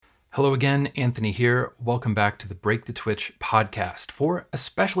Hello again, Anthony here. Welcome back to the Break the Twitch podcast for a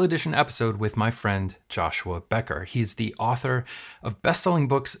special edition episode with my friend Joshua Becker. He's the author of best-selling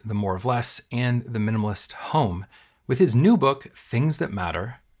books The More of Less and The Minimalist Home. With his new book, Things That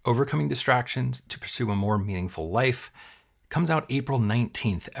Matter, Overcoming Distractions to Pursue a More Meaningful Life, it comes out April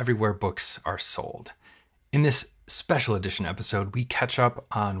 19th, everywhere books are sold. In this special edition episode, we catch up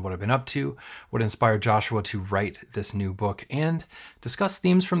on what I've been up to, what inspired Joshua to write this new book, and discuss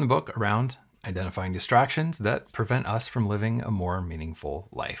themes from the book around identifying distractions that prevent us from living a more meaningful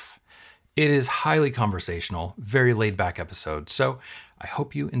life. It is highly conversational, very laid-back episode, so I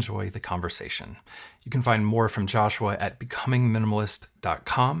hope you enjoy the conversation. You can find more from Joshua at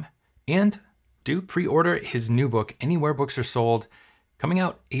becomingminimalist.com, and do pre-order his new book anywhere books are sold, coming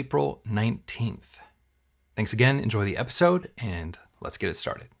out April 19th. Thanks again. Enjoy the episode, and let's get it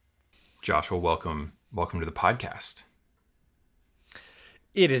started. Joshua, welcome to the podcast.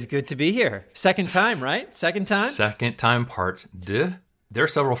 It is good to be here. Second time, right? Second time, part deux. There are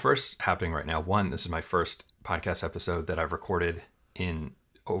several firsts happening right now. One, this is my first podcast episode that I've recorded in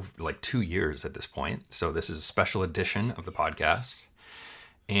over 2 years at this point. So this is a special edition of the podcast.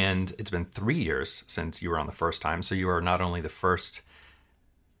 And it's been 3 years since you were on the first time. So you are not only the first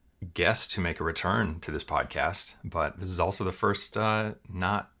guest to make a return to this podcast, but this is also the first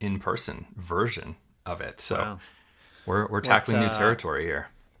not in-person version of it. So wow. we're tackling new territory here.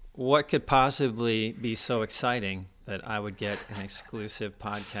 What could possibly be so exciting that I would get an exclusive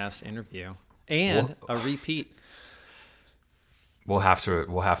podcast interview and a repeat? We'll have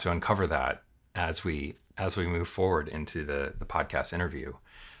to uncover that as we move forward into the podcast interview.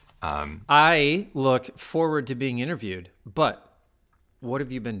 I look forward to being interviewed, but what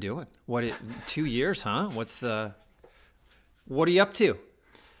have you been doing? 2 years, huh? What are you up to?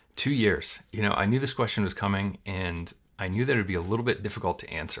 2 years. I knew this question was coming, and I knew that it would be a little bit difficult to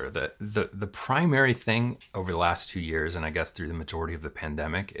answer. The primary thing over the last 2 years, and I guess through the majority of the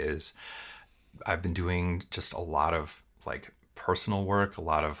pandemic, is I've been doing just a lot of personal work, a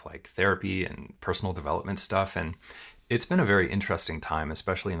lot of therapy and personal development stuff. And it's been a very interesting time,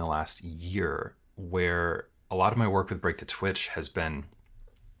 especially in the last year, where a lot of my work with Break the Twitch has been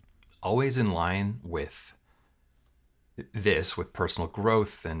always in line with personal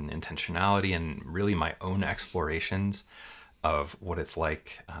growth and intentionality and really my own explorations of what it's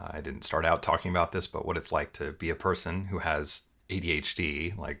like. I didn't start out talking about this, but what it's like to be a person who has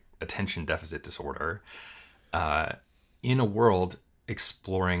ADHD, attention deficit disorder, in a world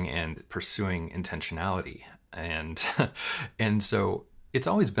exploring and pursuing intentionality. And so it's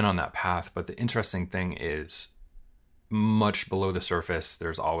always been on that path, but the interesting thing is much below the surface,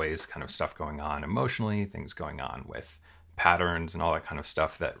 there's always kind of stuff going on emotionally, things going on with patterns and all that kind of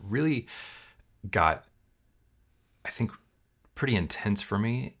stuff that really got, I think, pretty intense for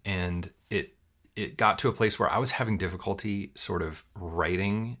me. And it got to a place where I was having difficulty sort of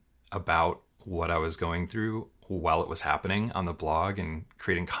writing about what I was going through while it was happening on the blog and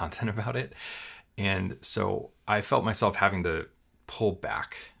creating content about it. And so I felt myself having to pull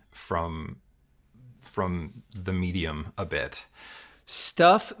back from the medium a bit.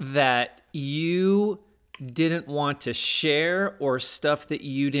 Stuff that you didn't want to share, or stuff that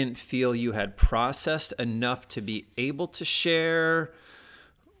you didn't feel you had processed enough to be able to share,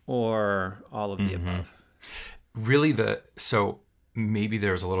 or all of the above? Really, so maybe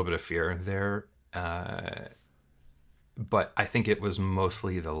there's a little bit of fear there, but I think it was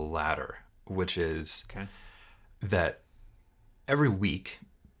mostly the latter, which is that every week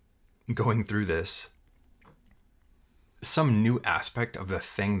going through this, some new aspect of the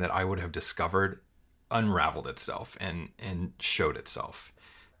thing that I would have discovered unraveled itself and showed itself.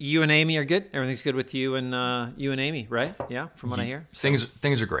 You and Amy are good? Everything's good with you and Amy, right? Yeah, from what I hear.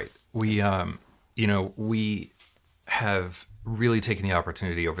 Things are great. We we have really taken the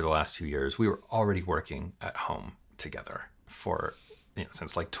opportunity over the last 2 years. We were already working at home together for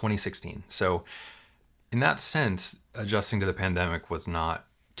since 2016. So in that sense, adjusting to the pandemic was not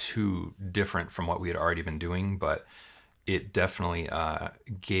too different from what we had already been doing, but it definitely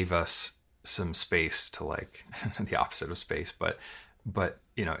gave us some space to the opposite of space, but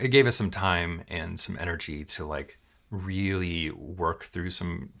it gave us some time and some energy to really work through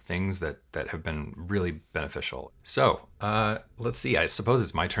some things that have been really beneficial. So let's see. I suppose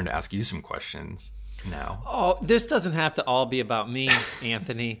it's my turn to ask you some questions now. Oh, this doesn't have to all be about me,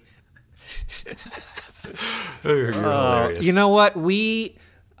 Anthony. You're hilarious. You know what?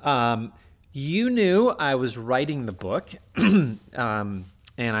 You knew I was writing the book, and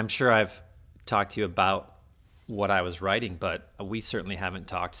I'm sure I've talked to you about what I was writing, but we certainly haven't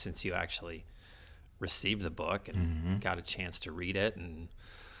talked since you actually received the book and got a chance to read it and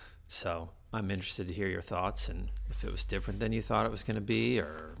So I'm interested to hear your thoughts, and if it was different than you thought it was going to be,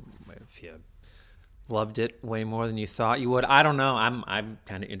 or if you loved it way more than you thought you would. I don't know. I'm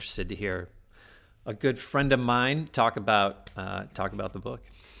kind of interested to hear a good friend of mine talk about the book.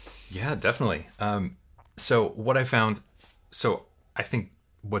 Yeah, definitely. So what I found, so I think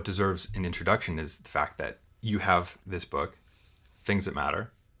what deserves an introduction is the fact that you have this book, Things That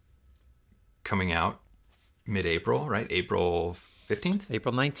Matter, coming out mid-April, right? April 15th?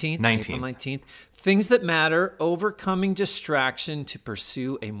 April 19th. 19th. April 19th. Things That Matter, Overcoming Distraction to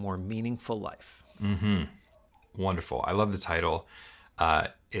Pursue a More Meaningful Life. Mm-hmm. Wonderful. I love the title.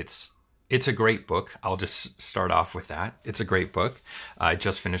 It's a great book. I'll just start off with that. It's a great book. I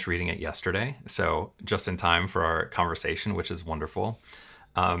just finished reading it yesterday, so just in time for our conversation, which is wonderful.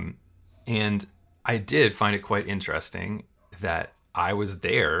 And I did find it quite interesting that I was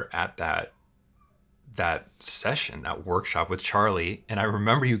there at that session, that workshop with Charlie, and I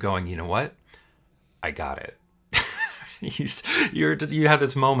remember you going, you know what? I got it. You had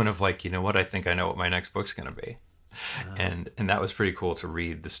this moment of like, you know what? I think I know what my next book's going to be. And that was pretty cool to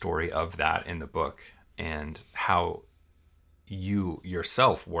read the story of that in the book and how you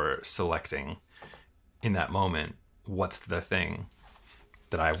yourself were selecting in that moment what's the thing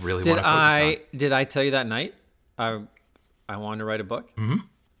that I really want to focus on. Did I tell you that night I wanted to write a book? Mm-hmm.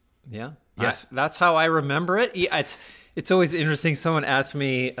 Yeah. Yes. That's how I remember it. It's always interesting. Someone asked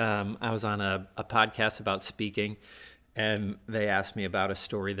me, I was on a podcast about speaking, and they asked me about a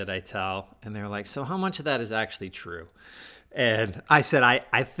story that I tell, and they're like, so how much of that is actually true? And I said,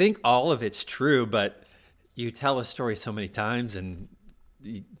 I think all of it's true, but you tell a story so many times and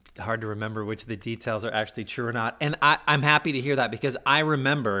hard to remember which of the details are actually true or not. And I'm happy to hear that, because I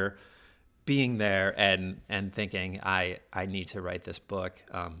remember being there and thinking, I need to write this book.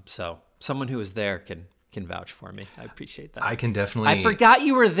 So someone who was there can vouch for me. I appreciate that. I can definitely... I forgot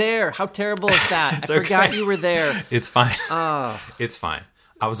you were there. How terrible is that? I forgot you were there. It's fine. Oh. It's fine.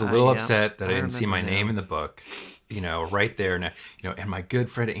 I was a little upset that I didn't see my now. name in the book, right there. And my good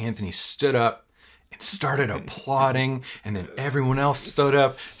friend Anthony stood up and started applauding, and then everyone else stood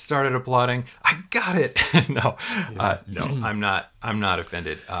up, started applauding. I got it. No, I'm not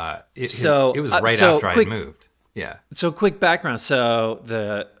offended. It was right after I moved. Yeah. So quick background. So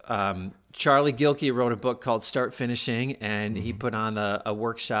the Charlie Gilkey wrote a book called Start Finishing, and he put on a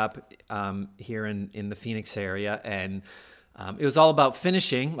workshop here in the Phoenix area, and it was all about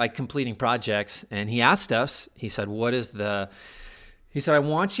finishing, like completing projects. And he asked us, he said, he said, I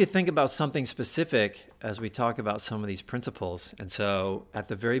want you to think about something specific as we talk about some of these principles. And so at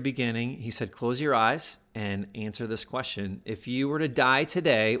the very beginning, he said, close your eyes and answer this question. If you were to die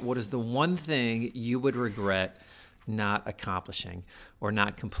today, what is the one thing you would regret not accomplishing or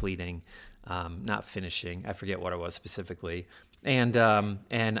not completing, not finishing? I forget what it was specifically. And in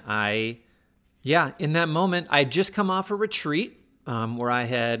that moment, I had just come off a retreat where I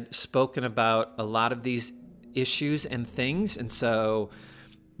had spoken about a lot of these issues and things. And so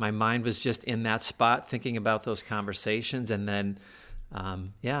my mind was just in that spot thinking about those conversations. And then,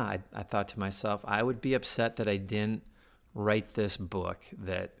 I thought to myself, I would be upset that I didn't write this book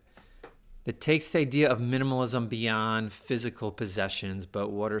that takes the idea of minimalism beyond physical possessions, but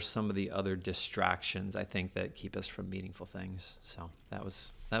what are some of the other distractions, I think, that keep us from meaningful things? So that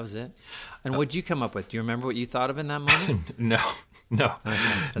was it. And what'd you come up with? Do you remember what you thought of in that moment? No. Okay,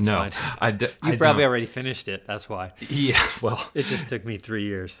 that's No. fine. You probably already finished it. That's why. Yeah, well. It just took me 3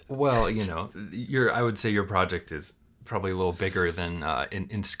 years. Well, I would say your project is probably a little bigger than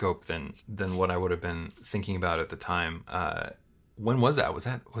in scope than what I would have been thinking about at the time. When was that? Was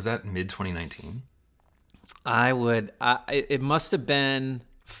that mid 2019? It must have been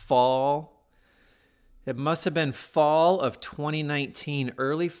fall. It must have been fall of 2019,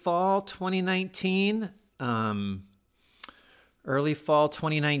 early fall 2019. Early fall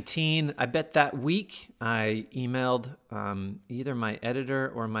 2019. I bet that week I emailed either my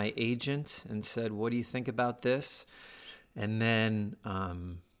editor or my agent and said, what do you think about this? And then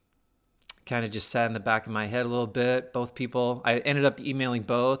kind of just sat in the back of my head a little bit. Both people, I ended up emailing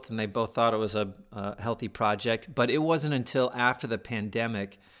both, and they both thought it was a healthy project. But it wasn't until after the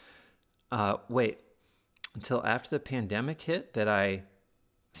pandemic, until after the pandemic hit that I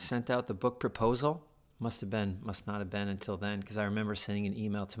sent out the book proposal. Must not have been until then, because I remember sending an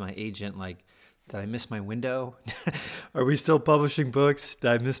email to my agent like, did I miss my window? Are we still publishing books?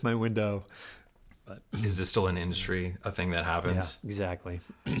 Did I miss my window? But is this still an industry, a thing that happens? Yeah, exactly.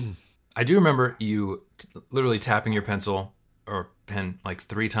 I do remember you literally tapping your pencil or pen like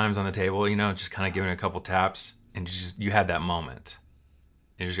 3 times on the table, just kind of giving it a couple taps, and you had that moment.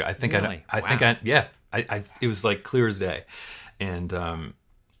 And Really? it was like clear as day. And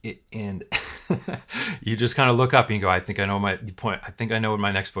And you just kind of look up and you go, I think I know what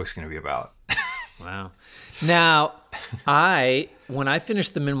my next book's going to be about. Wow. Now, when I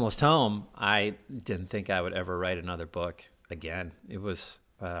finished The Minimalist Home, I didn't think I would ever write another book again. It was,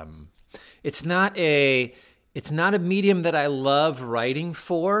 it's not a medium that I love writing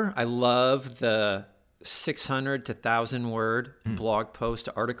for. I love the 600 to 1,000 word blog post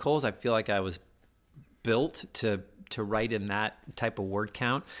articles. I feel like I was built to write in that type of word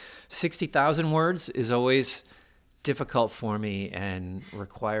count. 60,000 words is always difficult for me and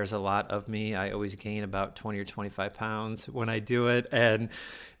requires a lot of me. I always gain about 20 or 25 pounds when I do it. And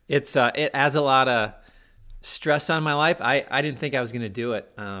it adds a lot of stress on my life. I didn't think I was going to do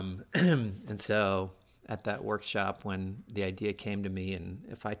it. And so at that workshop, when the idea came to me, and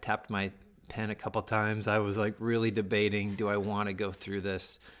if I tapped my pen a couple times, I was like really debating, do I want to go through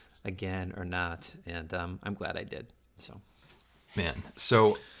this again or not? And I'm glad I did.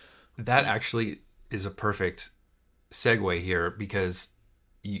 So that actually is a perfect segue here, because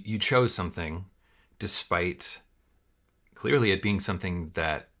you chose something despite clearly it being something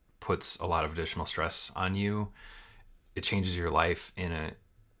that puts a lot of additional stress on you. It changes your life in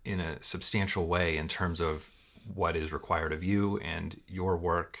a substantial way in terms of what is required of you and your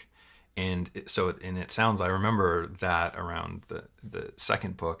work. And it sounds, I remember that around the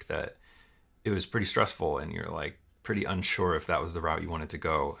second book, that it was pretty stressful and you're like pretty unsure if that was the route you wanted to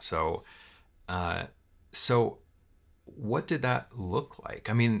go. So what did that look like?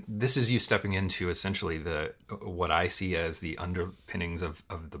 I mean, this is you stepping into essentially what I see as the underpinnings of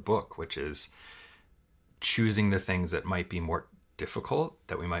the book, which is choosing the things that might be more difficult,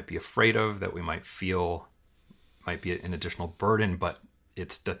 that we might be afraid of, that we might feel might be an additional burden, but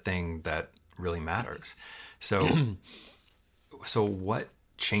it's the thing that really matters. So what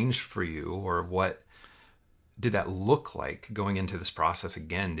changed for you, or what did that look like going into this process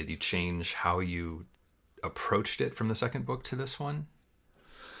again? Did you change how you approached it from the second book to this one?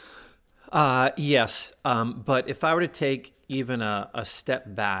 Yes. But if I were to take even a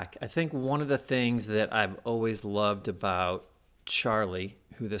step back, I think one of the things that I've always loved about Charlie,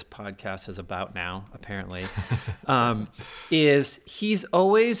 who this podcast is about now, apparently, is he's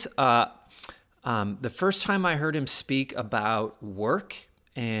always, the first time I heard him speak about work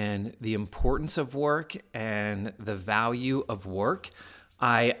and the importance of work and the value of work,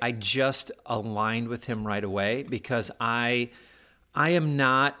 I just aligned with him right away, because I am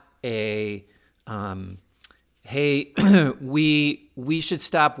not a, hey, we should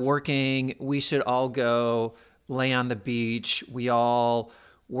stop working. We should all go lay on the beach. We all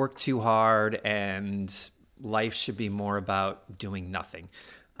work too hard and life should be more about doing nothing.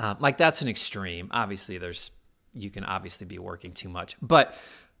 Like that's an extreme. Obviously you can obviously be working too much, but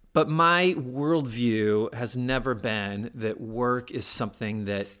my worldview has never been that work is something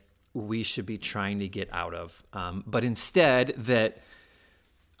that we should be trying to get out of, but instead that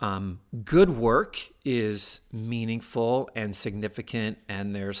good work is meaningful and significant,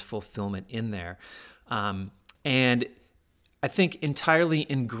 and there's fulfillment in there. And I think entirely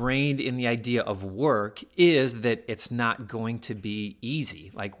ingrained in the idea of work is that it's not going to be easy.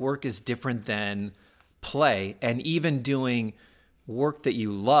 Like work is different than play, and even doing work that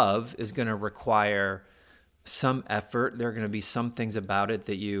you love is going to require some effort. There are going to be some things about it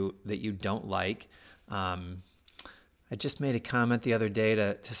that you don't like. I just made a comment the other day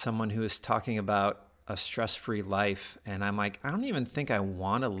to someone who was talking about a stress-free life, and I'm like, I don't even think I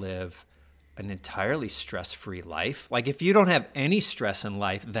want to live an entirely stress-free life. Like if you don't have any stress in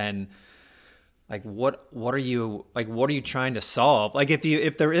life, then like what are you trying to solve? Like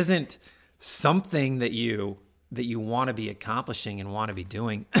if there isn't something that you want to be accomplishing and want to be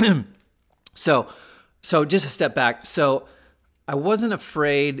doing. So just a step back. So I wasn't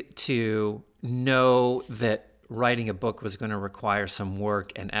afraid to know that writing a book was going to require some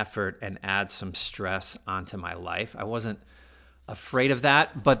work and effort and add some stress onto my life. I wasn't afraid of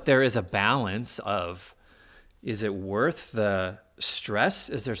that, but there is a balance of, is it worth the stress?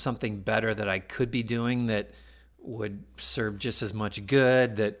 Is there something better that I could be doing that would serve just as much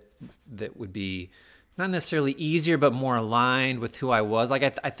good, that would be not necessarily easier, but more aligned with who I was? Like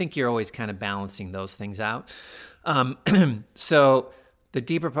I think you're always kind of balancing those things out. So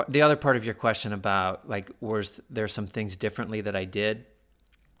the other part of your question about like, was there some things differently that I did?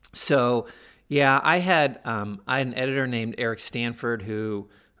 So yeah, I had an editor named Eric Stanford who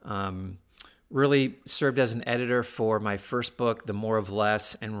really served as an editor for my first book, The More of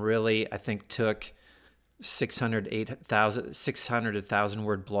Less, and really I think took 600 to 1,000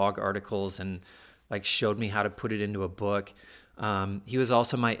 word blog articles and like showed me how to put it into a book. He was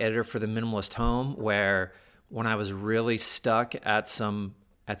also my editor for The Minimalist Home, where when I was really stuck at some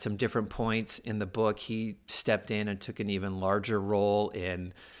at some different points in the book, he stepped in and took an even larger role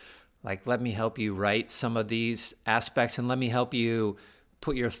in, like, let me help you write some of these aspects and let me help you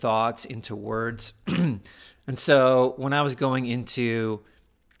put your thoughts into words. And so when I was going into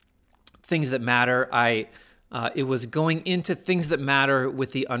Things That Matter, it was going into Things That Matter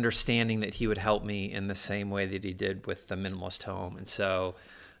with the understanding that he would help me in the same way that he did with The Minimalist Home. And so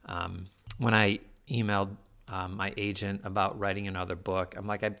when I emailed my agent about writing another book, I'm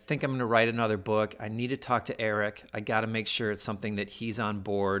like, I think I'm going to write another book. I need to talk to Eric. I got to make sure it's something that he's on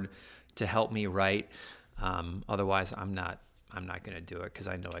board to help me write. Otherwise, I'm not going to do it because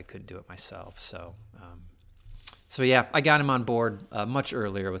I know I couldn't do it myself. So yeah, I got him on board much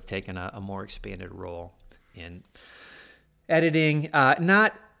earlier with taking a more expanded role in editing.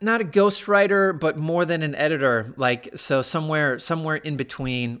 Not a ghostwriter, but more than an editor. Like, so somewhere in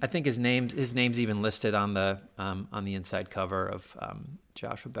between. I think his name's even listed on the inside cover of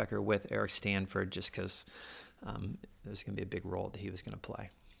Joshua Becker with Eric Stanford, just because there's going to be a big role that he was going to play.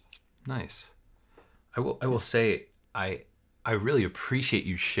 Nice. I will say I really appreciate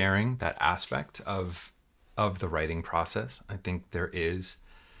you sharing that aspect of the writing process. I think there is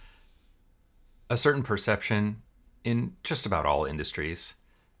a certain perception in just about all industries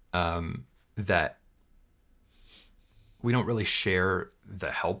that we don't really share the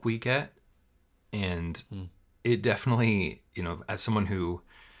help we get. And it definitely, as someone who,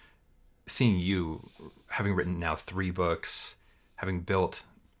 seeing you having written now 3 books, having built,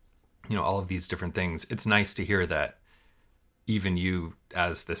 all of these different things, it's nice to hear that even you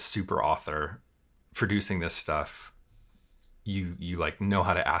as this super author producing this stuff, you like know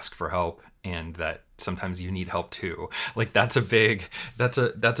how to ask for help, and that sometimes you need help too. Like that's a big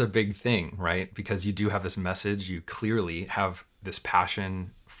thing, right? Because you do have this message, you clearly have this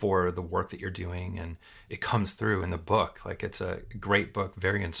passion for the work that you're doing, and it comes through in the book. Like, it's a great book,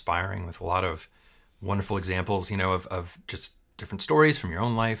 very inspiring, with a lot of wonderful examples, of just different stories from your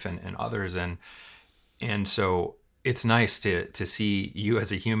own life and others. And so it's nice to see you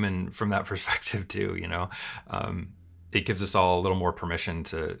as a human from that perspective too. It gives us all a little more permission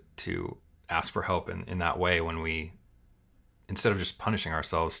to ask for help in that way, when we, instead of just punishing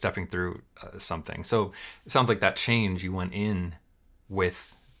ourselves, stepping through something. So it sounds like that change you went in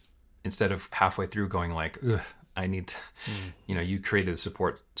with, instead of halfway through going like, ugh, I need to, you created a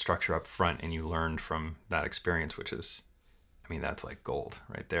support structure up front, and you learned from that experience, which is, that's like gold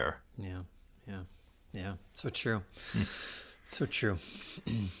right there. Yeah. So true. So true.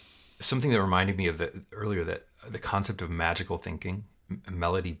 Something that reminded me of earlier, that the concept of magical thinking,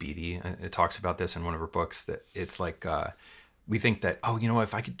 Melody Beattie, it talks about this in one of her books, that it's like, we think that,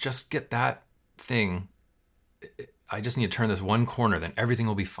 if I could just get that thing, I just need to turn this one corner, then everything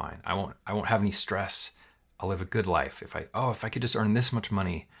will be fine. I won't have any stress. I'll live a good life. If I could just earn this much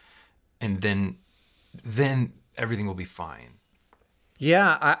money, and then everything will be fine.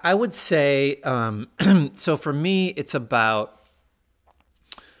 Yeah, I would say, so for me, it's about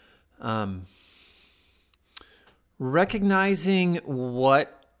recognizing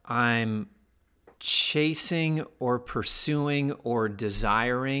what I'm chasing or pursuing or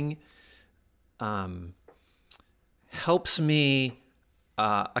desiring helps me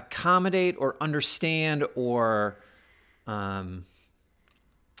accommodate or understand or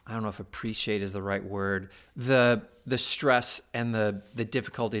I don't know if appreciate is the right word, the stress and the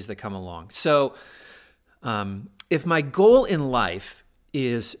difficulties that come along. So if my goal in life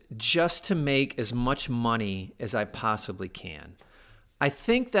is just to make as much money as I possibly can, I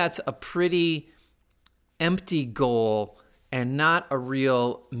think that's a pretty empty goal and not a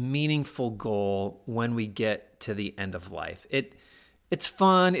real meaningful goal when we get to the end of life. It's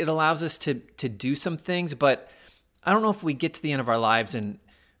fun. It allows us to do some things, but I don't know if we get to the end of our lives and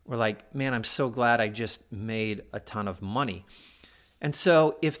we're like, man, I'm so glad I just made a ton of money. And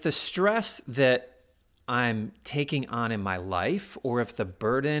so if the stress that I'm taking on in my life, or if the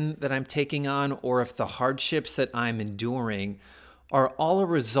burden that I'm taking on, or if the hardships that I'm enduring are all a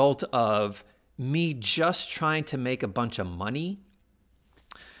result of me just trying to make a bunch of money,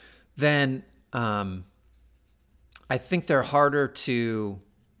 then I think they're harder to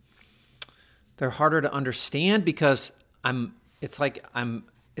understand, because it's like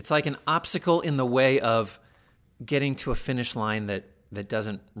an obstacle in the way of getting to a finish line that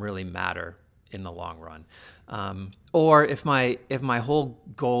doesn't really matter in the long run. Or if my whole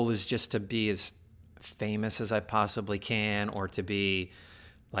goal is just to be as famous as I possibly can, or to be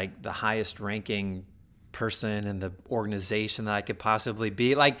like the highest ranking person in the organization that I could possibly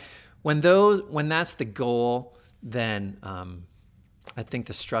be, like when that's the goal, then I think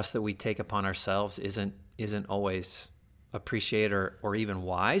the stress that we take upon ourselves isn't always appreciated or even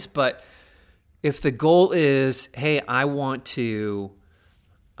wise. But if the goal is, hey, I want to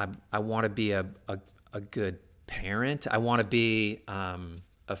be a good parent. I want to be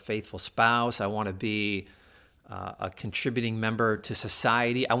a faithful spouse. I want to be a contributing member to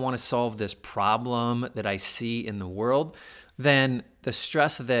society. I want to solve this problem that I see in the world. Then the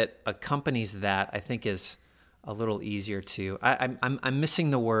stress that accompanies that, I think, is a little easier to. I'm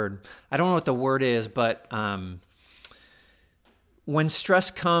missing the word. I don't know what the word is, but when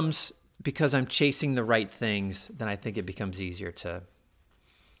stress comes because I'm chasing the right things, then I think it becomes easier to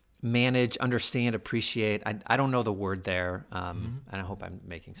manage, understand, appreciate. I don't know the word there, and I hope I'm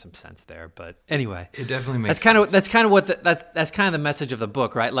making some sense there. But anyway, it definitely makes sense. That's kind of the message of the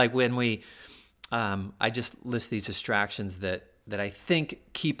book, right? Like when we, I just list these distractions that I think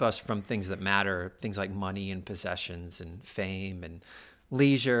keep us from things that matter, things like money and possessions and fame and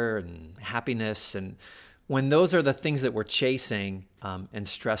leisure and happiness. And when those are the things that we're chasing, and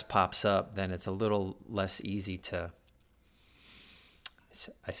stress pops up, then it's a little less easy to.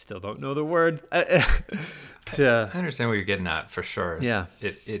 I still don't know the word. I understand what you're getting at for sure. Yeah.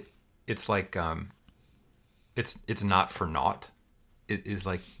 It's like it's not for naught. It is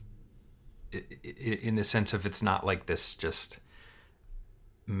like in the sense of it's not like this just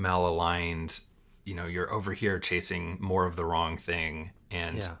malaligned. You're over here chasing more of the wrong thing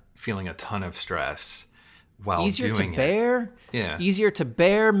and feeling a ton of stress while easier doing to bear. Yeah. Easier to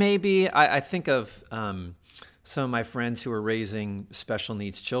bear. Maybe I think of. Some of my friends who are raising special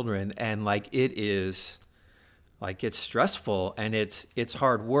needs children, and like it's stressful and it's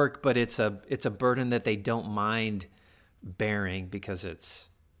hard work, but it's a burden that they don't mind bearing because it's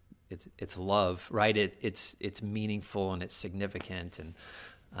love, right? It's meaningful and it's significant, and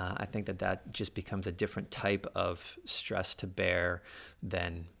I think that just becomes a different type of stress to bear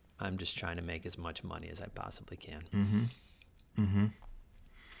than I'm just trying to make as much money as I possibly can. Mm-hmm. Mm-hmm.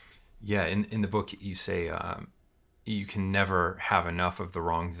 Yeah, in the book you say you can never have enough of the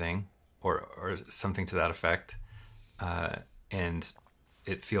wrong thing, or something to that effect, and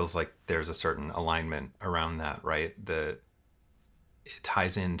it feels like there's a certain alignment around that, right? It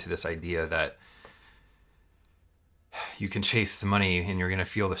ties into this idea that you can chase the money and you're going to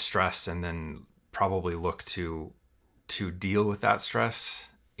feel the stress, and then probably look to deal with that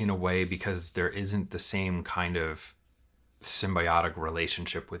stress in a way because there isn't the same kind of symbiotic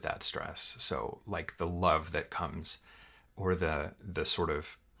relationship with that stress. So like the love that comes, or the sort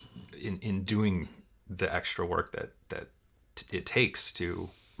of in doing the extra work that it takes to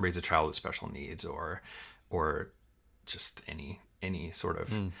raise a child with special needs, or just any sort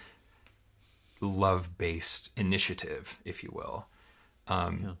of love-based initiative, if you will.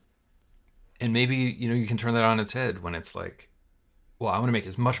 And maybe you can turn that on its head when it's like, well, I want to make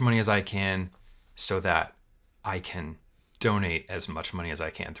as much money as I can so that I can donate as much money as I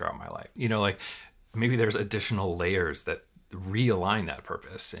can throughout my life. Like maybe there's additional layers that realign that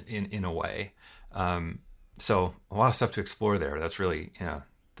purpose in a way. So a lot of stuff to explore there. That's really,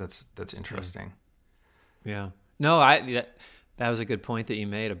 that's interesting. Yeah. No, that was a good point that you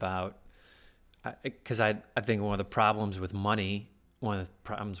made about, because I think one of the problems with money, one of the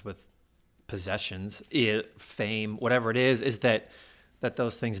problems with possessions, fame, whatever it is that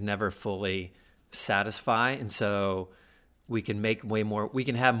those things never fully satisfy. And so we can make we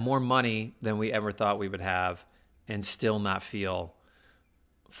can have more money than we ever thought we would have and still not feel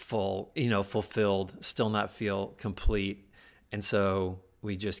fulfilled, still not feel complete. And so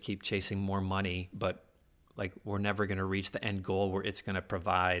we just keep chasing more money, but like we're never going to reach the end goal where it's going to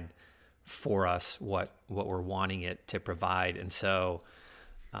provide for us what we're wanting it to provide. And so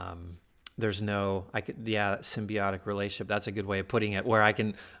there's no symbiotic relationship. That's a good way of putting it, where I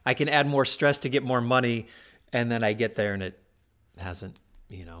can add more stress to get more money, and then I get there and it hasn't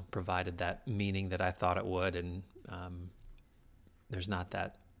provided that meaning that I thought it would, and there's not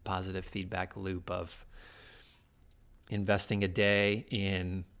that positive feedback loop of investing a day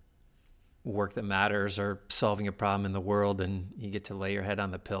in work that matters or solving a problem in the world, and you get to lay your head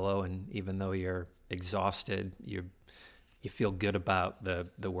on the pillow, and even though you're exhausted, you feel good about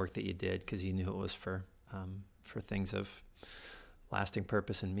the work that you did because you knew it was for things of lasting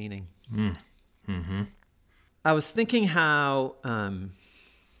purpose and meaning. Mm-hmm. I was thinking how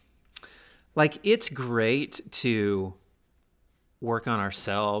it's great to work on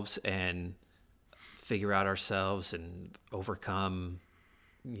ourselves and figure out ourselves and overcome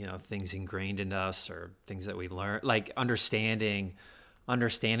things ingrained in us or things that we learn, like understanding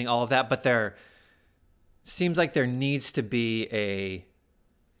all of that. But there seems like there needs to be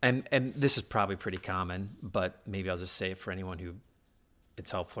and this is probably pretty common, but maybe I'll just say it for anyone who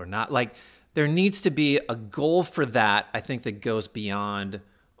it's helpful or not. Like there needs to be a goal for that, I think, that goes beyond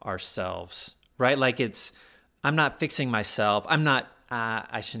ourselves, right? Like I'm not fixing myself. I'm not,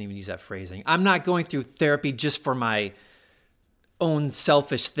 I shouldn't even use that phrasing. I'm not going through therapy just for my own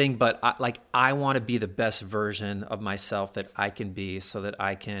selfish thing, but I want to be the best version of myself that I can be so that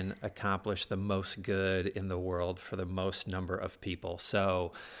I can accomplish the most good in the world for the most number of people.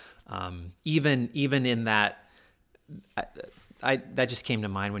 So even in that, that just came to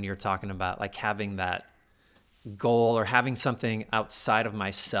mind when you were talking about like having that goal or having something outside of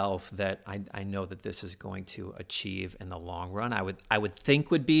myself that I know that this is going to achieve in the long run. I would think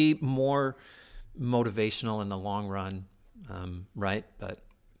would be more motivational in the long run. Right, but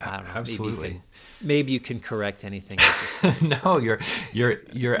I don't know. Absolutely. Maybe you can correct anything. I just No,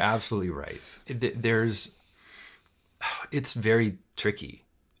 you're absolutely right. It's very tricky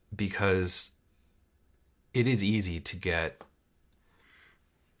because it is easy to get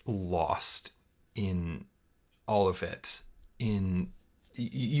lost in all of it.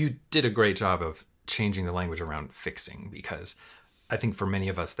 You did a great job of changing the language around fixing, because I think for many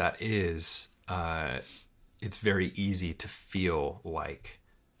of us that is. It's very easy to feel like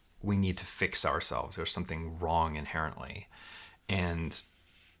we need to fix ourselves. There's something wrong inherently. And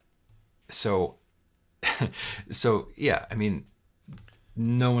so yeah, I mean,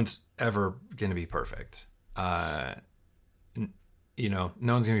 no one's ever going to be perfect. No one's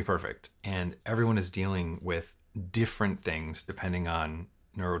going to be perfect. And everyone is dealing with different things depending on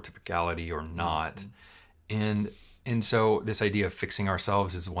neurotypicality or not. And so this idea of fixing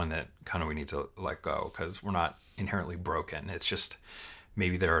ourselves is one that kind of we need to let go, because we're not inherently broken. It's just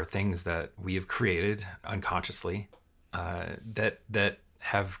maybe there are things that we have created unconsciously that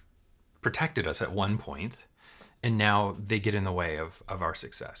have protected us at one point, and now they get in the way of our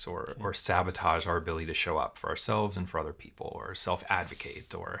success or sabotage our ability to show up for ourselves and for other people, or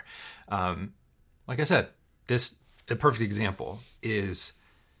self-advocate, or like I said, a perfect example is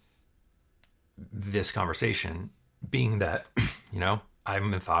this conversation being that,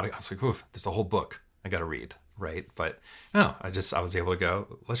 I'm methodical. I was like, oof, there's a whole book I got to read, right? But no, I was able to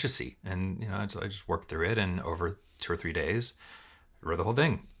go, let's just see. And, I just worked through it, and over 2 or 3 days, I read the whole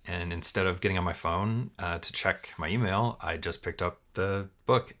thing. And instead of getting on my phone to check my email, I just picked up the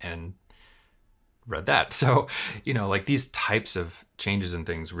book and read that. So, like these types of changes and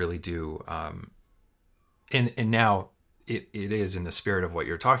things really do. And now it is in the spirit of what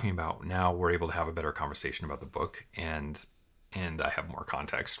you're talking about. Now we're able to have a better conversation about the book, and I have more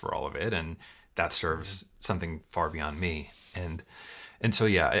context for all of it, and that serves something far beyond me. And so,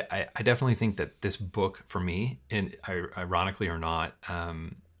 yeah, I definitely think that this book for me, and ironically or not,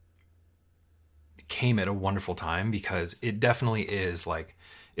 came at a wonderful time, because it definitely is like,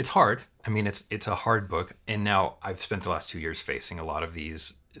 it's hard. I mean, it's a hard book. And now I've spent the last 2 years facing a lot of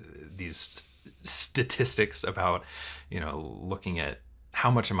these statistics about, looking at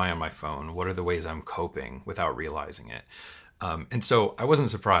how much am I on my phone? What are the ways I'm coping without realizing it? And so I wasn't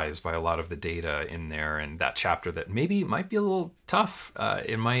surprised by a lot of the data in there, and that chapter that maybe might be a little tough.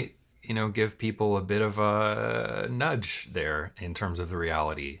 It might, give people a bit of a nudge there in terms of the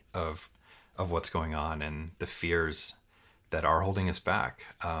reality of what's going on and the fears that are holding us back.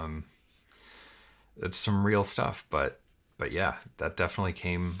 It's some real stuff, but yeah, that definitely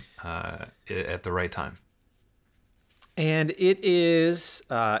came at the right time. And it is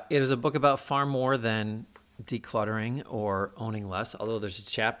a book about far more than decluttering or owning less, although there's a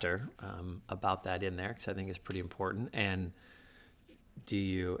chapter about that in there, because I think it's pretty important. And do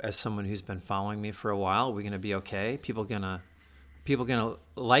you, as someone who's been following me for a while, are we going to be okay? People gonna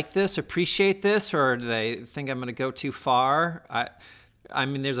like this, appreciate this, or do they think I'm going to go too far? I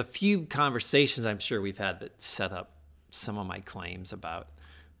mean, there's a few conversations I'm sure we've had that set up some of my claims about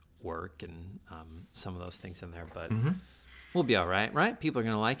work and some of those things in there, but we'll be all right, right? People are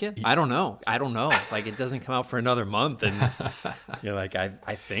going to like it. I don't know. Like, it doesn't come out for another month, and you're like,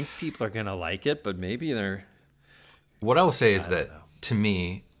 I think people are going to like it, but maybe they're. What I will say is that to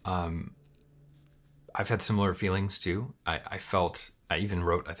me, I've had similar feelings too. I even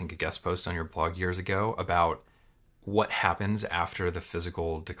wrote, I think, a guest post on your blog years ago about what happens after the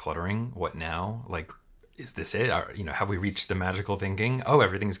physical decluttering. What now? Like, is this it? Have we reached the magical thinking? Oh,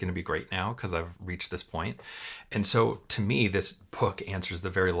 everything's going to be great now because I've reached this point. And so to me, this book answers the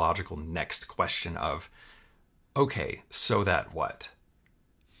very logical next question of, okay, so that what?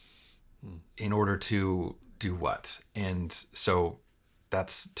 In order to do what? And so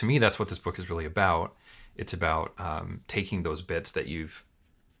to me, that's what this book is really about. It's about taking those bits that you've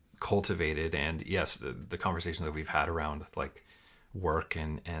cultivated, and yes, the conversation that we've had around like work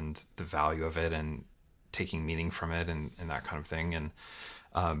and the value of it and taking meaning from it and that kind of thing.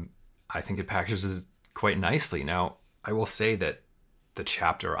 And I think it packages quite nicely. Now, I will say that the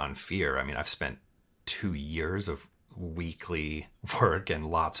chapter on fear, I mean, I've spent 2 years of weekly work and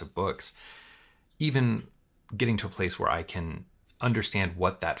lots of books, even getting to a place where I can understand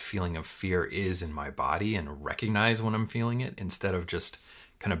what that feeling of fear is in my body and recognize when I'm feeling it instead of just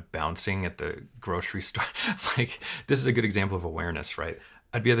kind of bouncing at the grocery store. Like, this is a good example of awareness, right?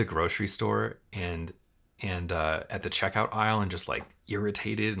 I'd be at the grocery store and at the checkout aisle and just like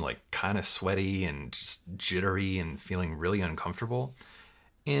irritated and like kind of sweaty and just jittery and feeling really uncomfortable.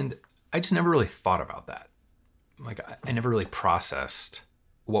 And I just never really thought about that. Like, I never really processed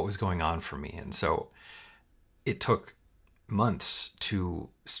what was going on for me. And so it took months to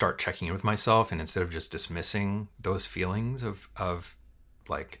start checking in with myself, and instead of just dismissing those feelings of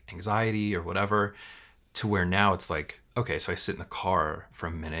like anxiety or whatever, to where now it's like, okay, so I sit in the car for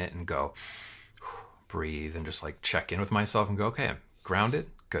a minute and go, breathe, and just like check in with myself and go, okay, I'm grounded,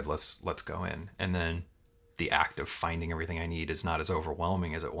 good, let's go in. And then the act of finding everything I need is not as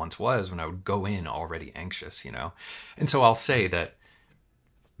overwhelming as it once was when I would go in already anxious, you know? And so I'll say that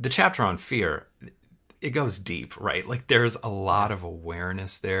the chapter on fear, it goes deep, right? Like, there's a lot of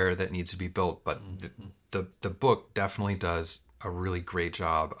awareness there that needs to be built, but the book definitely does a really great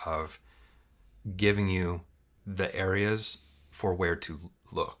job of giving you the areas for where to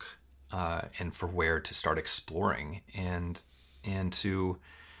look, and for where to start exploring, and to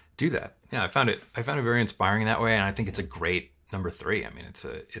do that. Yeah, I found it very inspiring in that way, and I think it's a great number 3. I mean, it's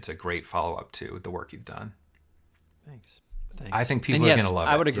a great follow up to the work you've done. Thanks. I think people are going to love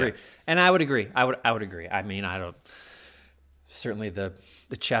it. I would agree. Yeah. And I would agree. I would agree. I mean, certainly the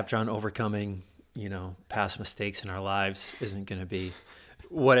chapter on overcoming, past mistakes in our lives isn't going to be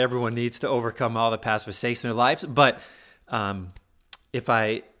what everyone needs to overcome all the past mistakes in their lives. But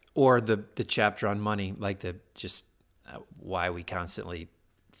or the chapter on money, like why we constantly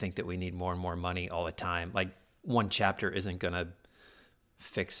think that we need more and more money all the time. Like, one chapter isn't going to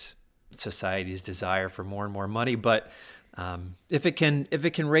fix society's desire for more and more money, but if it can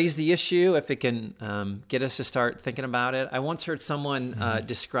raise the issue, if it can get us to start thinking about it. I once heard someone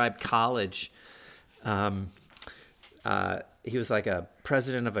describe college. He was like a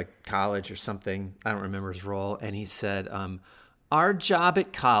president of a college or something. I don't remember his role. And he said, our job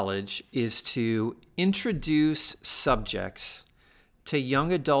at college is to introduce subjects to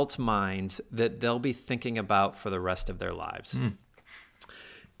young adults' minds that they'll be thinking about for the rest of their lives.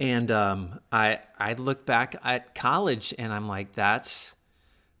 And I look back at college and I'm like, that's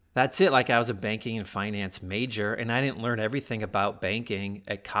it. Like, I was a banking and finance major, and I didn't learn everything about banking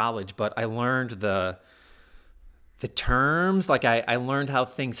at college, but I learned the terms. Like, I learned how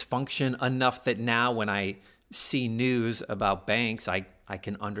things function enough that now when I see news about banks, I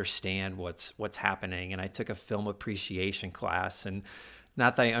can understand what's happening. And I took a film appreciation class, and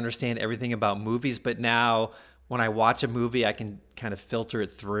not that I understand everything about movies, but now when I watch a movie, I can kind of filter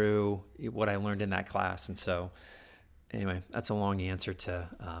it through what I learned in that class. And so anyway, that's a long answer to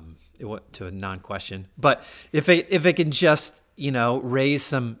a non-question. But if it can just, raise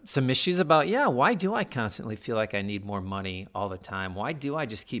some issues about, why do I constantly feel like I need more money all the time? Why do I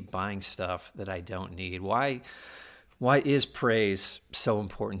just keep buying stuff that I don't need? Why is praise so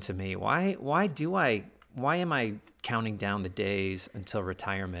important to me? Why am I counting down the days until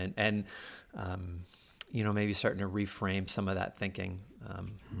retirement? And maybe starting to reframe some of that thinking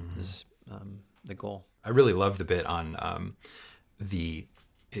is the goal. I really love the bit on the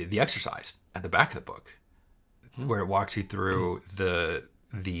exercise at the back of the book, where it walks you through the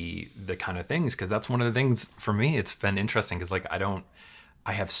kind of things, because that's one of the things for me. It's been interesting because, like,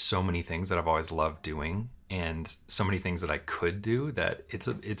 I have so many things that I've always loved doing, and so many things that I could do, that it's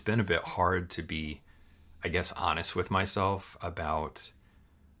been a bit hard to be, I guess, honest with myself about,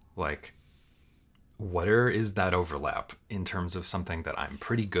 like, where is that overlap in terms of something that I'm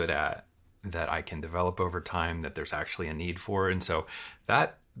pretty good at, that I can develop over time, that there's actually a need for. And so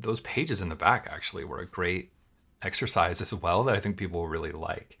those pages in the back actually were a great exercise as well, that I think people will really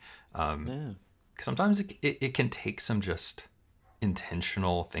like. Sometimes it can take some just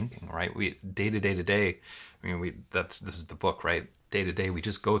intentional thinking, right? We day to day. I mean, this is the book, right? Day to day, we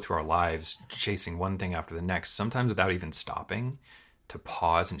just go through our lives chasing one thing after the next, sometimes without even stopping to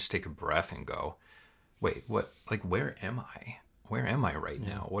pause and just take a breath and go, wait, what? Like, where am I? Where am I right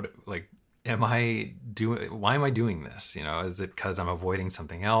now? What, like, why am I doing this? Is it because I'm avoiding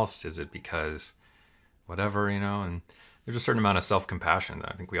something else? Is it because whatever, and there's a certain amount of self-compassion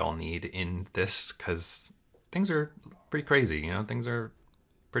that I think we all need in this, because things are pretty crazy, things are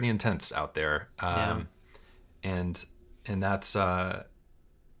pretty intense out there. And that's,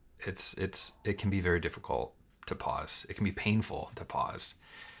 it can be very difficult to pause. It can be painful to pause.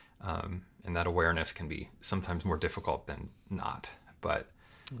 And that awareness can be sometimes more difficult than not. But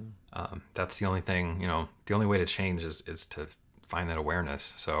that's the only thing, the only way to change is to find that awareness.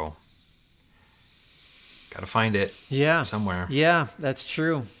 So got to find it somewhere. Yeah, that's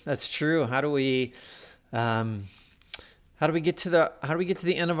true. That's true. How do we get to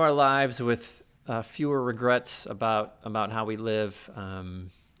the end of our lives with fewer regrets about how we live?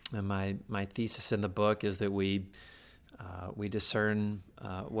 And my thesis in the book is that we discern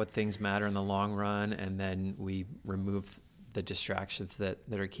what things matter in the long run, and then we remove the distractions that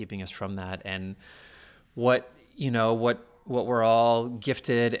are keeping us from that. And what we're all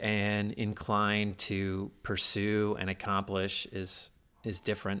gifted and inclined to pursue and accomplish is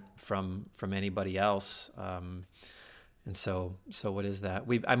different from anybody else. And so what is that?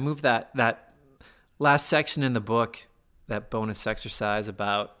 I moved that last section in the book, that bonus exercise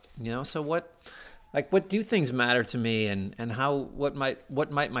about, so what do things matter to me, and what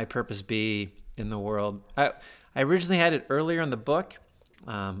might my purpose be in the world? I originally had it earlier in the book,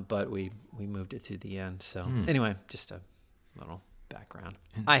 but we moved it to the end. So anyway, just a little background.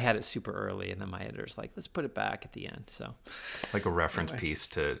 I had it super early, and then my editor's like, let's put it back at the end. So like a reference piece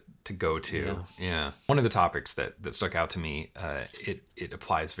to go to. Yeah. One of the topics that stuck out to me, it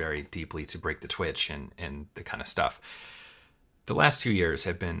applies very deeply to Break the Twitch and the kind of stuff. The last 2 years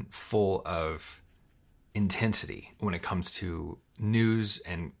have been full of intensity when it comes to news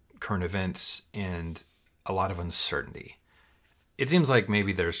and current events and a lot of uncertainty. It seems like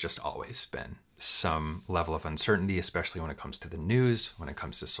maybe there's just always been some level of uncertainty, especially when it comes to the news, when it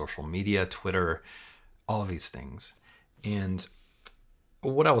comes to social media, Twitter, all of these things. And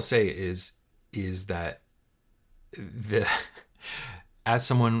what I will say is that as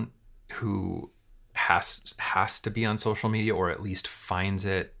someone who has to be on social media, or at least finds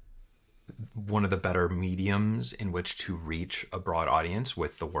it one of the better mediums in which to reach a broad audience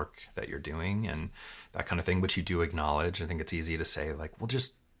with the work that you're doing and that kind of thing, which you do acknowledge. I think it's easy to say, like, well,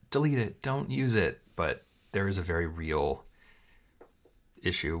 just delete it, don't use it. But there is a very real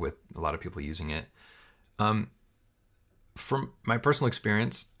issue with a lot of people using it. From my personal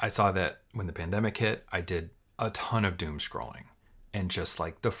experience, I saw that when the pandemic hit, I did a ton of doom scrolling. And just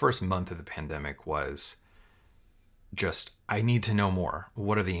like the first month of the pandemic was just, I need to know more.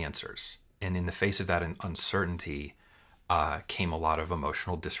 What are the answers? And in the face of that uncertainty came a lot of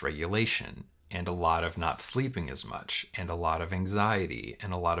emotional dysregulation and a lot of not sleeping as much and a lot of anxiety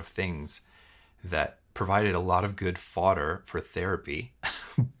and a lot of things that provided a lot of good fodder for therapy,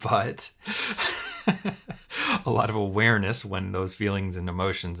 but a lot of awareness when those feelings and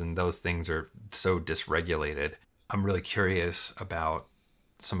emotions and those things are so dysregulated. I'm really curious about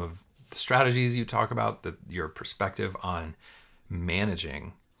some of the strategies you talk about, your perspective on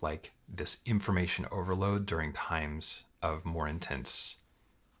managing like this information overload during times of more intense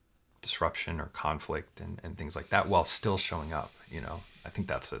disruption or conflict and things like that, while still showing up. I think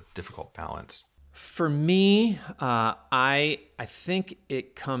that's a difficult balance. For me, I think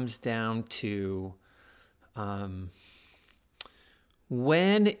it comes down to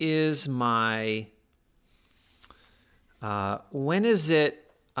when is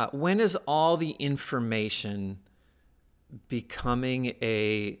all the information becoming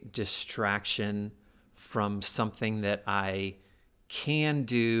a distraction from something that I can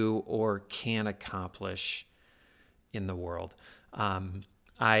do or can accomplish in the world?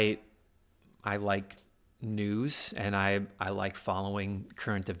 I like news, and I like following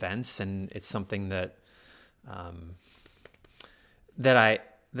current events, and it's something that I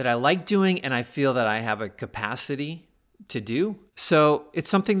like doing, and I feel that I have a capacity to do. So it's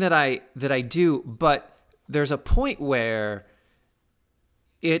something that I do, but there's a point where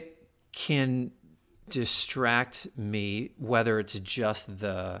it can distract me, whether it's just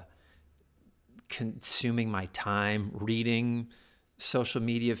the consuming my time reading social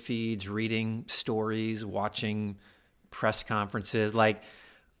media feeds, reading stories, watching press conferences. Like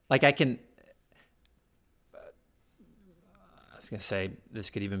I can, I was going to say, this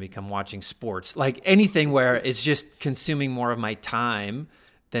could even become watching sports, like anything where it's just consuming more of my time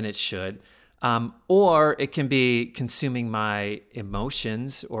than it should. Or it can be consuming my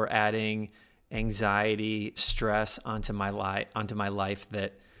emotions or adding anxiety, stress onto my life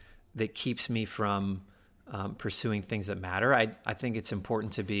that keeps me from pursuing things that matter. I think it's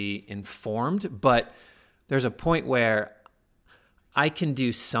important to be informed, but there's a point where I can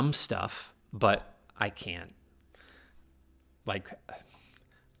do some stuff, but I can't. Like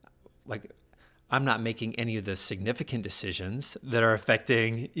I'm not making any of the significant decisions that are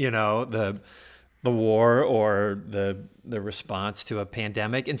affecting, the war or the response to a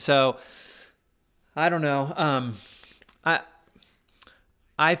pandemic. And so I don't know.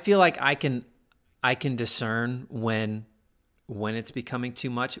 I feel like I can discern when it's becoming too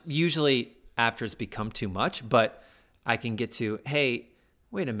much. Usually after it's become too much, but I can get to, hey,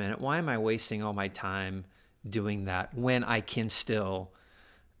 wait a minute, why am I wasting all my time doing that when I can still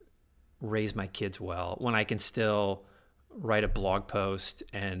raise my kids well, when I can still write a blog post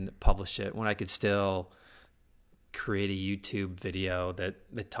and publish it, when I could still create a YouTube video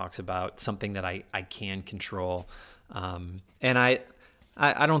that talks about something that I can control. And I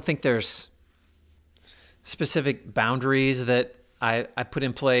don't think there's specific boundaries that I put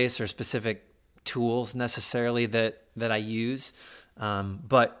in place or specific tools necessarily that I use.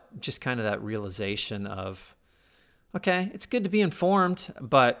 But just kind of that realization of, okay, it's good to be informed,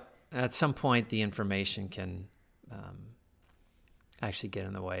 but at some point the information can actually get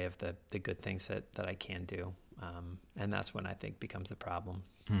in the way of the good things that I can do. And that's when I think becomes the problem.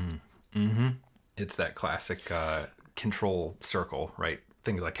 Mm-hmm. It's that classic control circle, right?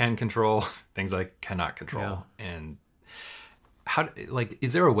 Things I can control, things I cannot control. Yeah. And how, like,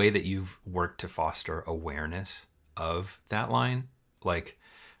 is there a way that you've worked to foster awareness of that line? Like,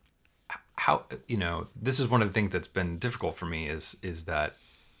 how, this is one of the things that's been difficult for me is that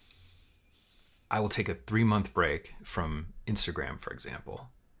I will take a 3-month break from Instagram, for example,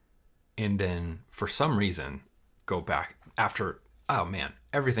 and then for some reason go back after, oh man,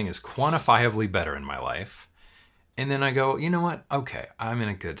 everything is quantifiably better in my life. And then I go, you know what? Okay, I'm in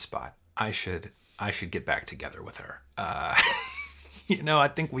a good spot. I should get back together with her. I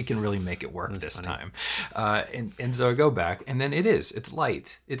think we can really make it work this time. And so I go back, and then it's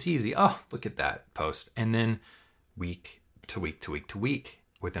light. It's easy. Oh, look at that post. And then week to week to week to week,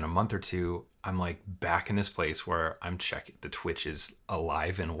 within a month or two, I'm like back in this place where I'm checking, the Twitch is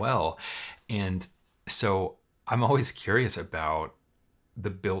alive and well. And so I'm always curious about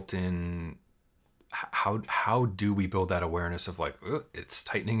the built-in, how do we build that awareness of like, it's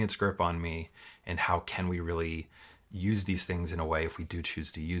tightening its grip on me, and how can we really use these things in a way, if we do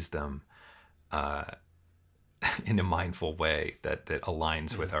choose to use them, in a mindful way that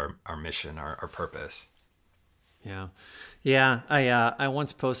aligns with our mission, our purpose. Yeah. I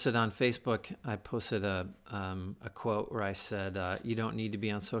once posted on Facebook, I posted a quote where I said, you don't need to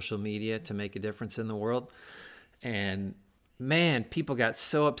be on social media to make a difference in the world. And man, people got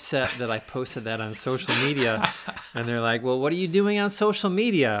so upset that I posted that on social media. And they're like, well, what are you doing on social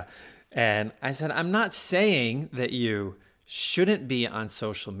media? And I said, I'm not saying that you shouldn't be on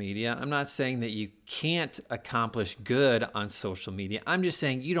social media. I'm not saying that you can't accomplish good on social media. I'm just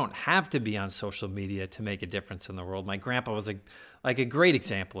saying you don't have to be on social media to make a difference in the world. My grandpa was a great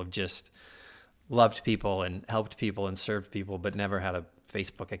example of just loved people and helped people and served people, but never had a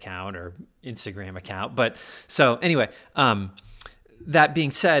Facebook account or Instagram account. But so anyway, that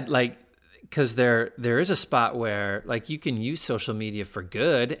being said, like, because there is a spot where like you can use social media for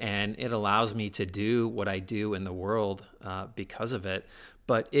good, and it allows me to do what I do in the world because of it.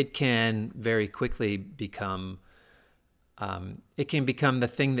 But it can very quickly become the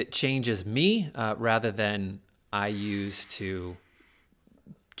thing that changes me rather than I use to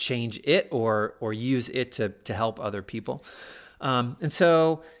change it or use it to help other people. And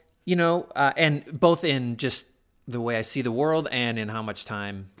so, and both in just the way I see the world and in how much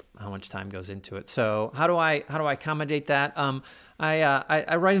time goes into it. So how do I accommodate that?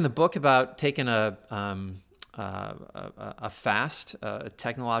 I write in the book about taking a fast, a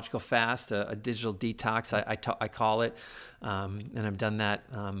technological fast, a digital detox, I call it. And I've done that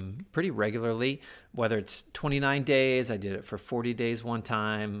pretty regularly, whether it's 29 days, I did it for 40 days one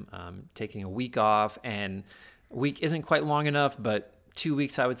time, taking a week off, and a week isn't quite long enough, but 2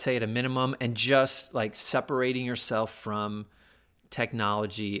 weeks I would say at a minimum, and just like separating yourself from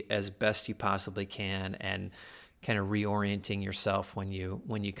technology as best you possibly can, and kind of reorienting yourself when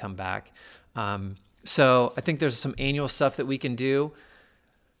you come back. So I think there's some annual stuff that we can do.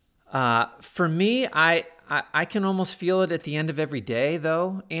 For me, I can almost feel it at the end of every day,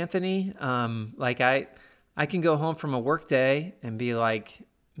 though, Anthony. Like I can go home from a work day and be like,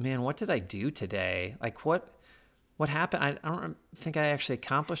 man, what did I do today? Like what happened? I don't think I actually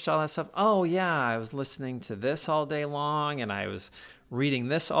accomplished all that stuff. Oh yeah, I was listening to this all day long, and I was reading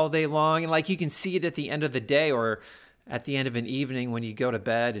this all day long. And like you can see it at the end of the day, or at the end of an evening when you go to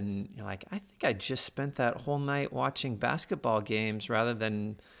bed, and you're like, I think I just spent that whole night watching basketball games rather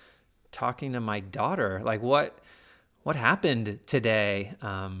than talking to my daughter. Like what happened today?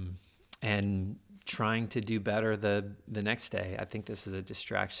 And trying to do better the next day. I think this is a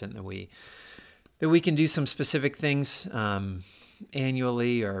distraction that we can do some specific things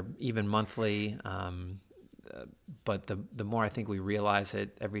annually or even monthly. But the more I think we realize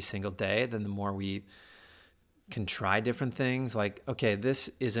it every single day, then the more we can try different things. Like, okay, this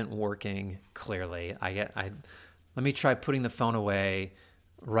isn't working clearly. Let me try putting the phone away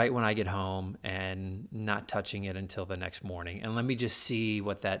right when I get home and not touching it until the next morning. And let me just see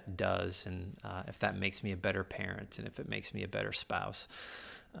what that does, and if that makes me a better parent, and if it makes me a better spouse.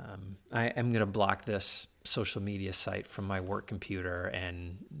 I am going to block this social media site from my work computer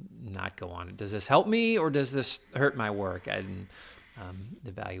and not go on it. Does this help me, or does this hurt my work? I'm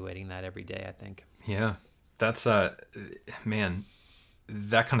evaluating that every day, I think. Yeah, that's man,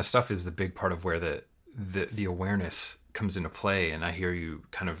 that kind of stuff is a big part of where the awareness comes into play. And I hear you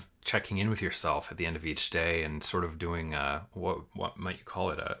kind of checking in with yourself at the end of each day and sort of doing what might you call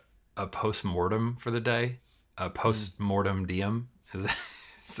it, a post-mortem for the day, a post-mortem diem.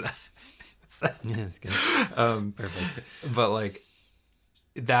 Is that Yeah, that's good. Perfect. But like,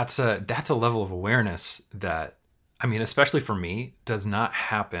 that's a level of awareness that, I mean, especially for me, does not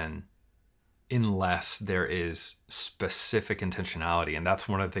happen unless there is specific intentionality. And that's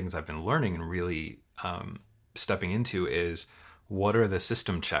one of the things I've been learning and really stepping into is, what are the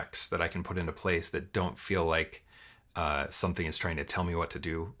system checks that I can put into place that don't feel like something is trying to tell me what to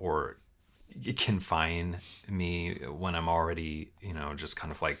do or confine me when I'm already, just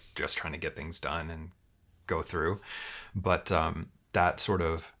kind of like just trying to get things done and go through. But that sort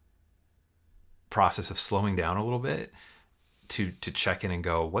of process of slowing down a little bit to check in and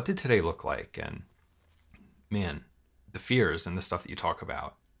go, what did today look like? And man, the fears and the stuff that you talk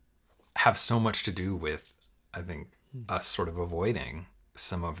about have so much to do with, I think, us sort of avoiding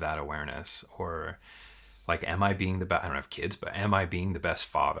some of that awareness, or like, am I being the best? I don't have kids, but am I being the best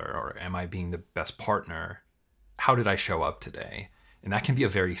father, or am I being the best partner? How did I show up today? And that can be a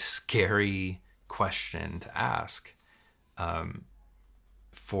very scary question to ask.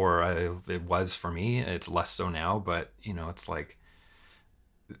 It was for me. It's less so now, but it's like,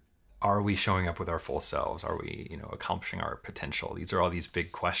 are we showing up with our full selves? Are we, accomplishing our potential? These are all these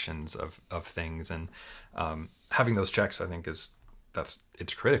big questions of things, and having those checks, I think,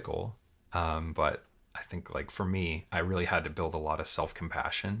 it's critical. But I think, like, for me, I really had to build a lot of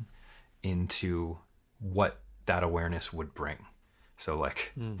self-compassion into what that awareness would bring. So,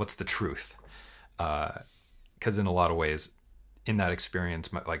 like, what's the truth? Because in a lot of ways, in that experience,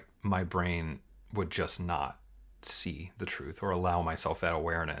 my brain would just not see the truth or allow myself that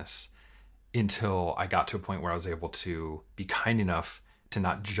awareness until I got to a point where I was able to be kind enough to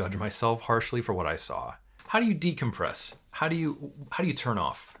not judge myself harshly for what I saw. How do you decompress? How do you turn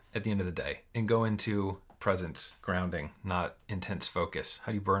off at the end of the day and go into presence, grounding, not intense focus?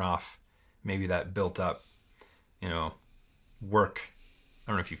 How do you burn off maybe that built up, work?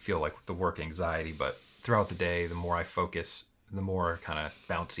 I don't know if you feel like the work anxiety, but throughout the day, the more I focus, the more kind of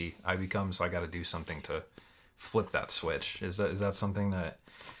bouncy I become. So I got to do something to flip that switch. Is that something that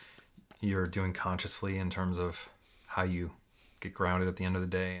you're doing consciously in terms of how you get grounded at the end of the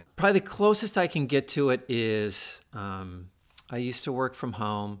day? Probably the closest I can get to it is I used to work from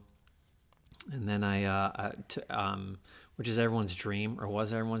home, and then which is everyone's dream, or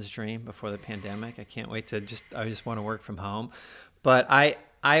was everyone's dream before the pandemic. I can't wait I just want to work from home. But I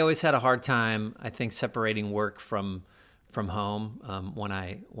always had a hard time, I think, separating work from home when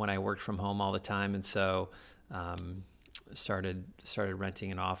I worked from home all the time. And so started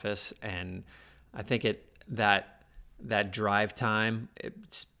renting an office, and I think that drive time,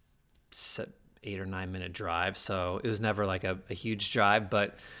 it's 8 or 9 minute drive, so it was never like a huge drive,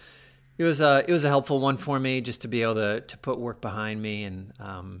 but it was a helpful one for me, just to be able to put work behind me and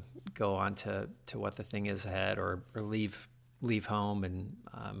go on to what the thing is ahead, or leave home and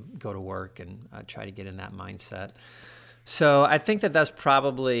go to work and try to get in that mindset. So I think that's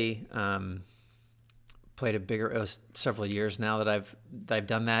probably played a bigger. It was several years now that I've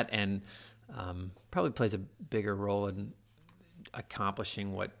done that, and probably plays a bigger role in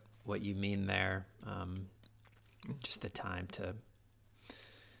accomplishing what you mean there. Just the time to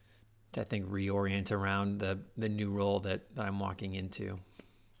I think reorient around the new role that I'm walking into.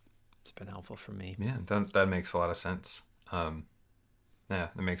 It's been helpful for me. Yeah, that makes a lot of sense. Yeah,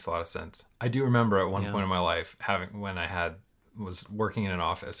 that makes a lot of sense. I do remember at one point in my life when I was working in an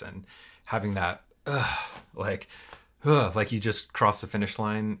office and having that like you just cross the finish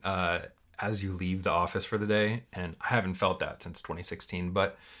line as you leave the office for the day, and I haven't felt that since 2016.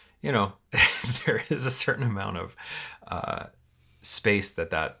 But there is a certain amount of space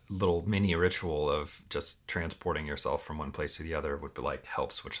that little mini ritual of just transporting yourself from one place to the other would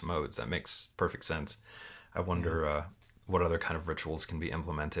help switch the modes. That makes perfect sense. I wonder what other kind of rituals can be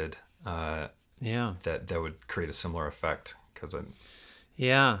implemented that would create a similar effect.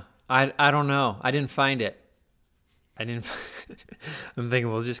 I don't know. I didn't find it. I didn't. I'm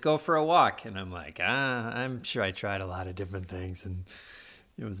thinking we'll just go for a walk, and I'm like, I'm sure I tried a lot of different things, and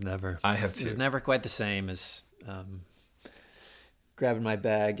it was never. I have too. It was never quite the same as grabbing my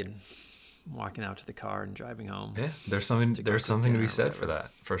bag and walking out to the car and driving home. Yeah, there's something to be said for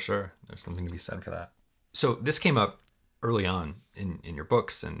that, for sure. There's something to be said for that. So this came up early on in your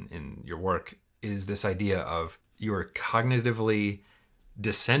books and in your work, is this idea of you're cognitively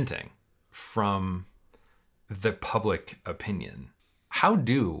dissenting from the public opinion. How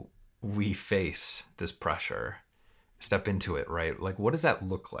do we face this pressure, step into it, right? Like, what does that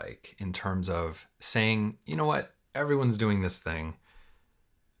look like in terms of saying, you know what, everyone's doing this thing.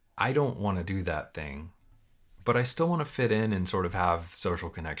 I don't want to do that thing, but I still want to fit in and sort of have social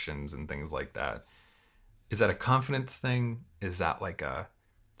connections and things like that. Is that a confidence thing? Is that like a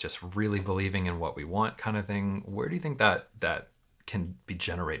just really believing in what we want kind of thing? Where do you think that can be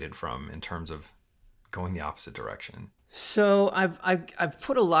generated from in terms of going the opposite direction? So I've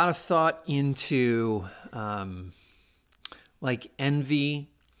put a lot of thought into like envy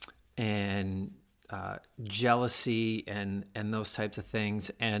and jealousy and those types of things,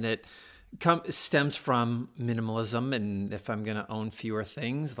 and it stems from minimalism. And if I'm going to own fewer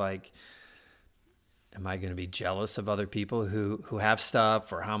things, like, am I going to be jealous of other people who have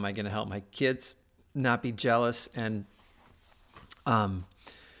stuff, or how am I going to help my kids not be jealous? And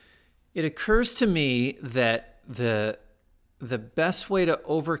it occurs to me that the best way to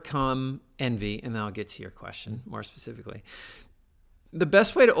overcome envy, and then I'll get to your question more specifically, the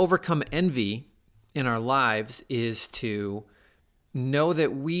best way to overcome envy in our lives is to know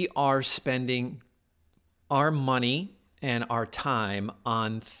that we are spending our money and our time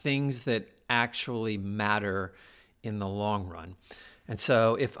on things that actually matter in the long run. And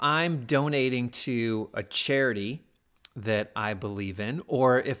so if I'm donating to a charity that I believe in,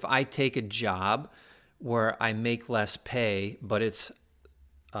 or if I take a job where I make less pay, but it's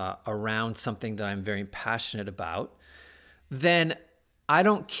around something that I'm very passionate about, then I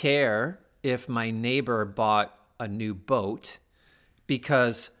don't care if my neighbor bought a new boat,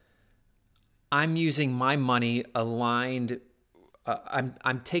 because I'm using my money aligned.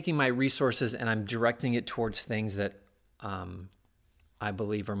 I'm taking my resources and I'm directing it towards things that I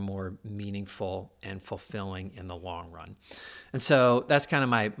believe are more meaningful and fulfilling in the long run. And so that's kind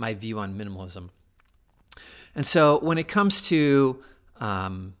of my view on minimalism. And so when it comes to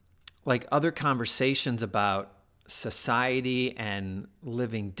like other conversations about society and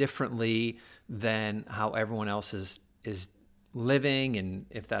living differently than how everyone else is living, and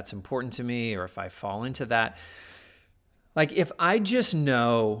if that's important to me or if I fall into that, like if I just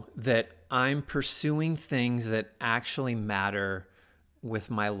know that I'm pursuing things that actually matter with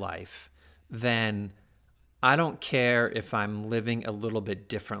my life, then I don't care if I'm living a little bit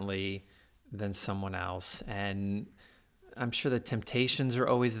differently than someone else. And I'm sure the temptations are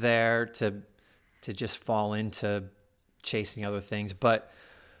always there to just fall into chasing other things. But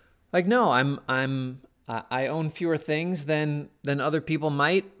like, no, I own fewer things than other people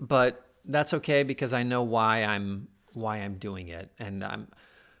might, but that's okay because I know why I'm doing it. And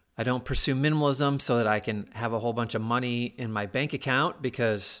I don't pursue minimalism so that I can have a whole bunch of money in my bank account,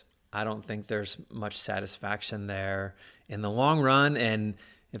 because I don't think there's much satisfaction there in the long run. And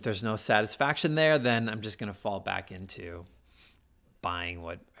if there's no satisfaction there, then I'm just going to fall back into buying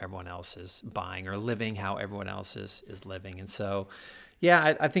what everyone else is buying, or living how everyone else is living. And so,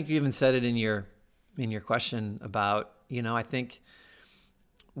 yeah, I think you even said it in your question about, I think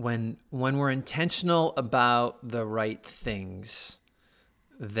when we're intentional about the right things,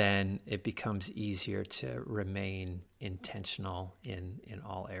 then it becomes easier to remain intentional in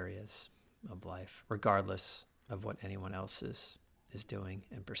all areas of life, regardless of what anyone else is doing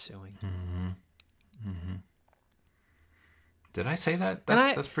and pursuing. Mm-hmm. Mm-hmm. Did I say that?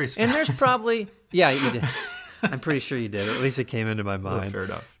 That's pretty special. And there's probably, yeah, you did. I'm pretty sure you did. Or at least it came into my mind. Well, fair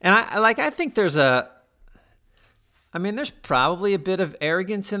enough. And I think there's probably a bit of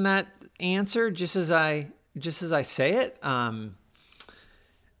arrogance in that answer, just as I say it.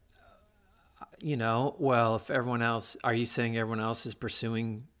 Well, if everyone else, are you saying everyone else is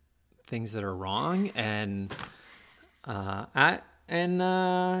pursuing things that are wrong? And I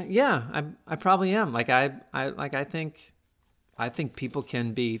probably am. I think people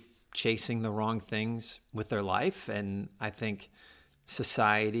can be chasing the wrong things with their life, and I think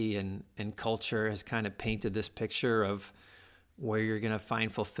society and culture has kind of painted this picture of where you're going to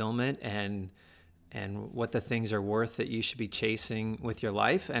find fulfillment and what the things are worth that you should be chasing with your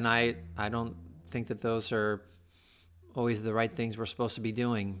life. And I don't think that those are always the right things we're supposed to be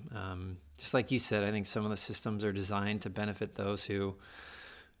doing. Just like you said, I think some of the systems are designed to benefit those who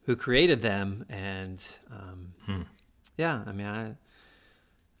created them, and Yeah, I mean,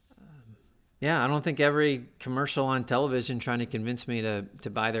 I don't think every commercial on television trying to convince me to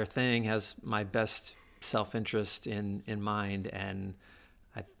buy their thing has my best self-interest in mind, and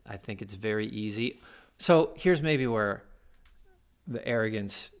I think it's very easy. So here's maybe where the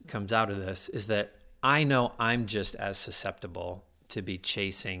arrogance comes out of this, is that I know I'm just as susceptible to be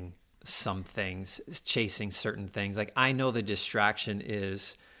chasing some things, chasing certain things. Like, I know the distraction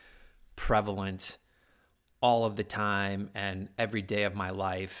is prevalent all of the time and every day of my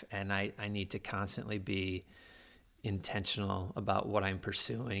life, and I need to constantly be intentional about what I'm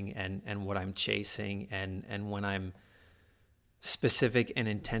pursuing and what I'm chasing, and when I'm specific and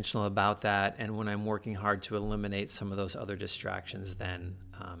intentional about that, and when I'm working hard to eliminate some of those other distractions, then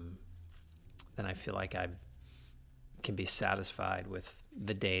I feel like I can be satisfied with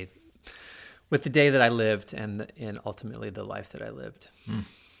the day that I lived, and ultimately the life that I lived.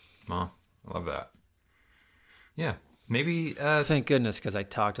 Well, I love that. Yeah, maybe. Thank goodness, because I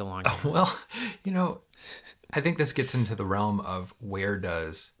talked a long time. Well, I think this gets into the realm of where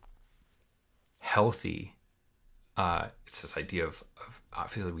does healthy. It's this idea of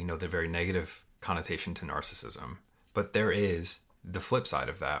obviously we know the very negative connotation to narcissism, but there is the flip side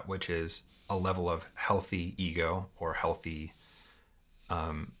of that, which is a level of healthy ego or healthy,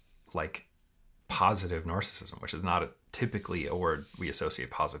 like positive narcissism, which is not typically a word we associate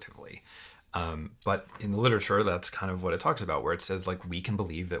positively. But in the literature, that's kind of what it talks about, where it says, like, we can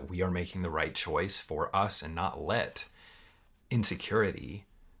believe that we are making the right choice for us and not let insecurity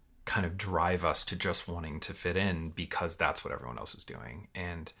kind of drive us to just wanting to fit in because that's what everyone else is doing,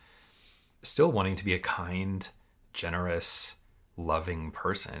 and still wanting to be a kind, generous, loving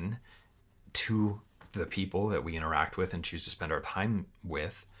person to the people that we interact with and choose to spend our time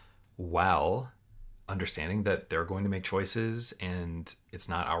with, while understanding that they're going to make choices, and it's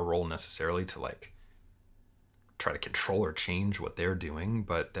not our role necessarily to like try to control or change what they're doing,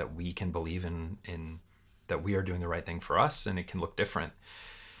 but that we can believe in that we are doing the right thing for us, and it can look different.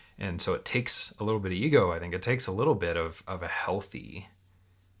 And so it takes a little bit of ego. I think it takes a little bit of a healthy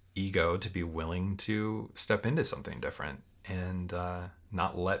ego to be willing to step into something different and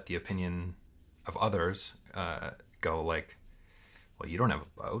not let the opinion of others go like, well, you don't have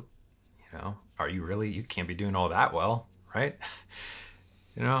a boat, are you really? You can't be doing all that well, right?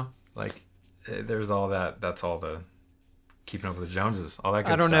 Like there's all that. That's all the keeping up with the Joneses, all that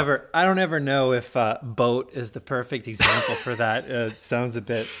good stuff. I don't ever know if boat is the perfect example for that. It sounds a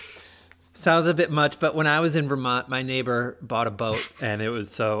bit much, but when I was in Vermont, my neighbor bought a boat, and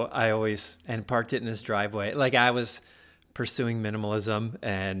and parked it in his driveway. Like, I was pursuing minimalism,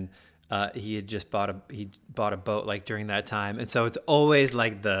 and he had just bought a boat like during that time, and so it's always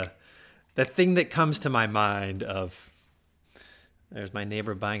like the thing that comes to my mind of, there's my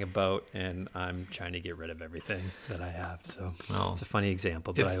neighbor buying a boat, and I'm trying to get rid of everything that I have. So it's a funny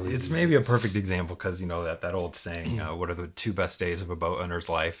example, but it's maybe a perfect example because that old saying, what are the two best days of a boat owner's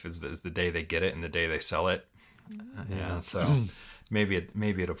life is the day they get it and the day they sell it. So maybe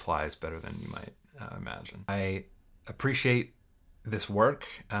it applies better than you might imagine. I appreciate this work.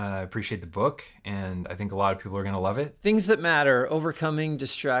 I appreciate the book, and I think a lot of people are going to love it. Things That Matter: Overcoming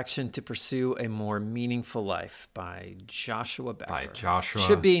Distraction to Pursue a More Meaningful Life by Joshua Becker.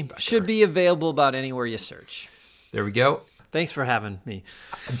 Should be available about anywhere you search. There we go. Thanks for having me.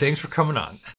 Thanks for coming on.